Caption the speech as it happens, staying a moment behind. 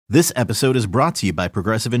This episode is brought to you by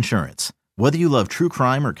Progressive Insurance. Whether you love true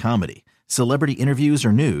crime or comedy, celebrity interviews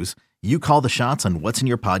or news, you call the shots on what's in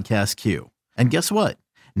your podcast queue. And guess what?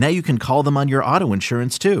 Now you can call them on your auto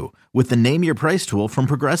insurance too with the Name Your Price tool from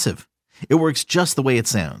Progressive. It works just the way it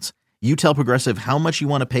sounds. You tell Progressive how much you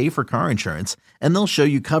want to pay for car insurance, and they'll show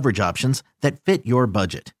you coverage options that fit your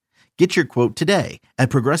budget. Get your quote today at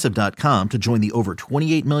Progressive.com to join the over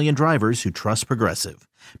 28 million drivers who trust Progressive.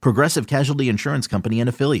 Progressive Casualty Insurance Company and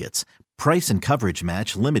Affiliates. Price and coverage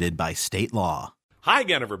match limited by state law. Hi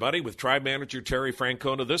again, everybody. With Tribe Manager Terry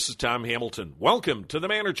Francona, this is Tom Hamilton. Welcome to the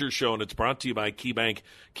Manager Show, and it's brought to you by KeyBank.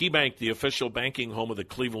 KeyBank, the official banking home of the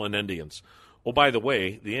Cleveland Indians. Oh, by the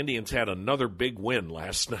way, the Indians had another big win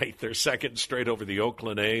last night. Their second straight over the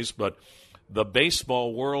Oakland A's, but the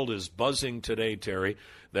baseball world is buzzing today, Terry,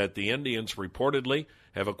 that the Indians reportedly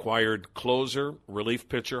have acquired closer, relief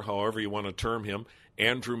pitcher, however you want to term him,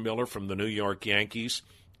 Andrew Miller from the New York Yankees,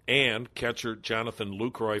 and catcher Jonathan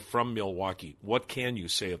Lucroy from Milwaukee. What can you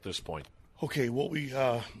say at this point? Okay, well,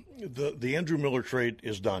 the Andrew Miller trade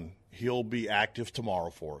is done. He'll be active tomorrow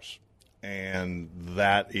for us, and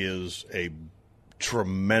that is a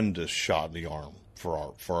tremendous shot in the arm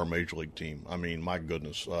for our major league team. I mean, my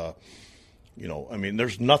goodness,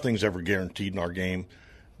 there's nothing's ever guaranteed in our game.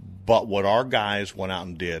 But what our guys went out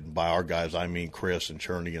and did, by our guys I mean Chris and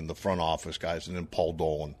Cherney and the front office guys, and then Paul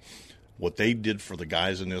Dolan, what they did for the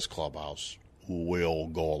guys in this clubhouse will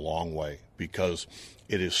go a long way, because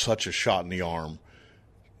it is such a shot in the arm.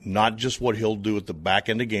 Not just what he'll do at the back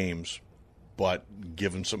end of games, but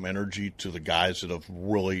giving some energy to the guys that have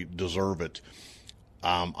really deserve it.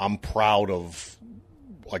 I'm proud of,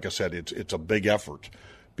 like I said, it's a big effort,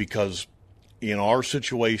 because in our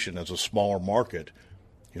situation as a smaller market,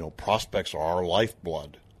 prospects are our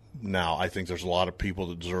lifeblood. Now, I think there's a lot of people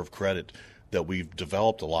that deserve credit that we've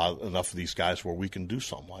developed enough of these guys where we can do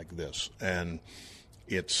something like this. And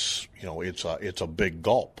it's a big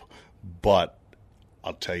gulp. But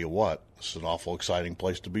I'll tell you what, it's an awful exciting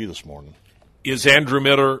place to be this morning. Is Andrew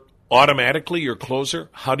Miller automatically your closer?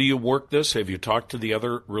 How do you work this? Have you talked to the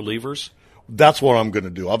other relievers? That's what I'm going to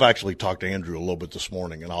do. I've actually talked to Andrew a little bit this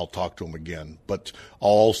morning, and I'll talk to him again. But I'll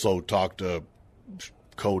also talk to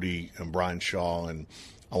Cody and Brian Shaw, and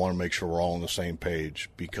I want to make sure we're all on the same page,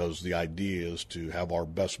 because the idea is to have our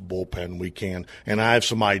best bullpen we can. And I have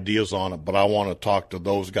some ideas on it, but I want to talk to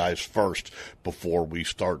those guys first before we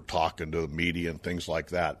start talking to the media and things like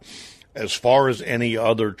that. As far as any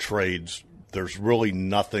other trades, there's really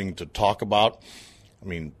nothing to talk about. I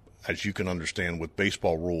mean, as you can understand with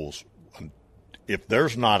baseball rules, if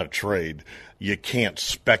there's not a trade, you can't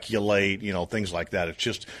speculate, things like that. It's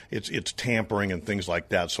just it's tampering and things like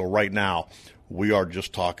that. So right now, we are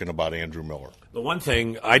just talking about Andrew Miller. The one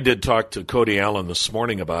thing, I did talk to Cody Allen this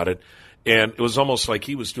morning about it, and it was almost like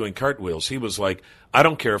he was doing cartwheels. He was like, I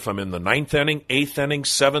don't care if I'm in the 9th inning, 8th inning,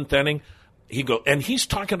 7th inning. And he's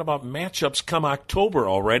talking about matchups come October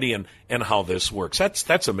already and how this works.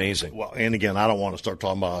 That's amazing. Well, and again, I don't want to start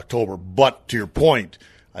talking about October, but to your point,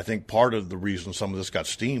 I think part of the reason some of this got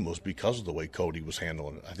steam was because of the way Cody was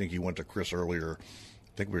handling it. I think he went to Chris earlier,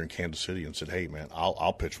 I think we were in Kansas City, and said, hey, man,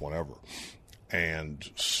 I'll pitch whenever. And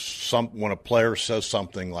when a player says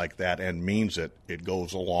something like that and means it, it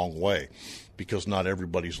goes a long way, because not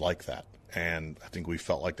everybody's like that. And I think we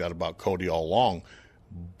felt like that about Cody all along.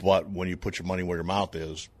 But when you put your money where your mouth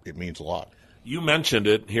is, it means a lot. You mentioned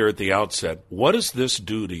it here at the outset. What does this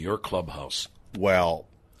do to your clubhouse? Well,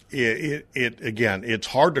 again, it's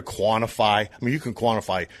hard to quantify. I mean, you can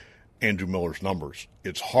quantify Andrew Miller's numbers.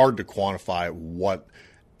 It's hard to quantify what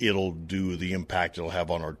it'll do, the impact it'll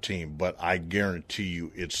have on our team, but I guarantee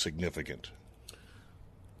you it's significant.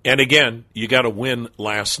 And again, you got to win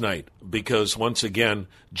last night, because once again,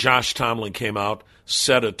 Josh Tomlin came out,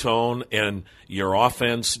 set a tone, and your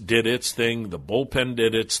offense did its thing. The bullpen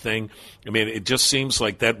did its thing. I mean, it just seems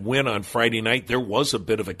like that win on Friday night, there was a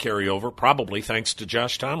bit of a carryover, probably thanks to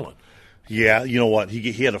Josh Tomlin. Yeah, you know what?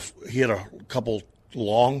 He had a couple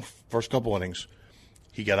long first couple innings.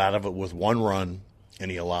 He got out of it with one run, and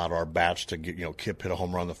he allowed our bats to get, Kip hit a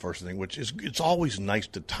home run the first inning, which is, it's always nice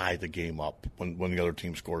to tie the game up when the other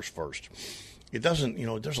team scores first. It doesn't,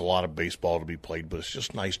 there's a lot of baseball to be played, but it's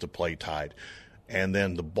just nice to play tied. And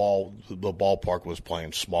then the ballpark was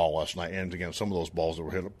playing small last night. And again, some of those balls that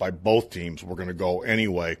were hit by both teams were going to go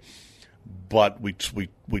anyway. But we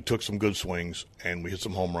took some good swings and we hit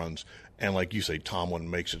some home runs. And like you say, Tomlin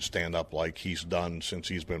makes it stand up like he's done since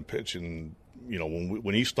he's been pitching.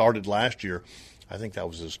 When he started last year, I think that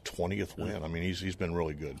was his 20th win. I mean, he's been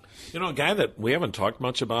really good. A guy that we haven't talked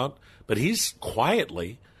much about, but he's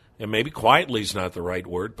quietly, and maybe quietly is not the right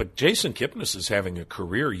word, but Jason Kipnis is having a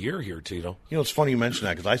career year here, Tito. You know, it's funny you mention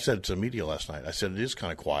that because I said to the media last night, I said it is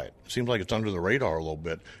kind of quiet. It seems like it's under the radar a little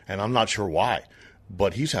bit, and I'm not sure why,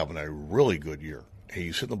 but he's having a really good year.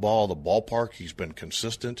 He's hitting the ball at the ballpark. He's been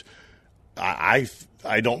consistent. I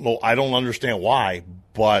don't know. I don't understand why,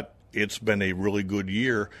 but it's been a really good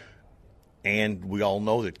year, and we all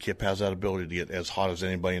know that Kip has that ability to get as hot as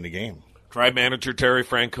anybody in the game. Tribe manager Terry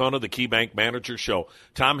Francona, the KeyBank Manager Show.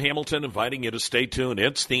 Tom Hamilton inviting you to stay tuned.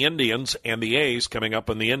 It's the Indians and the A's coming up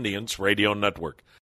on the Indians Radio Network.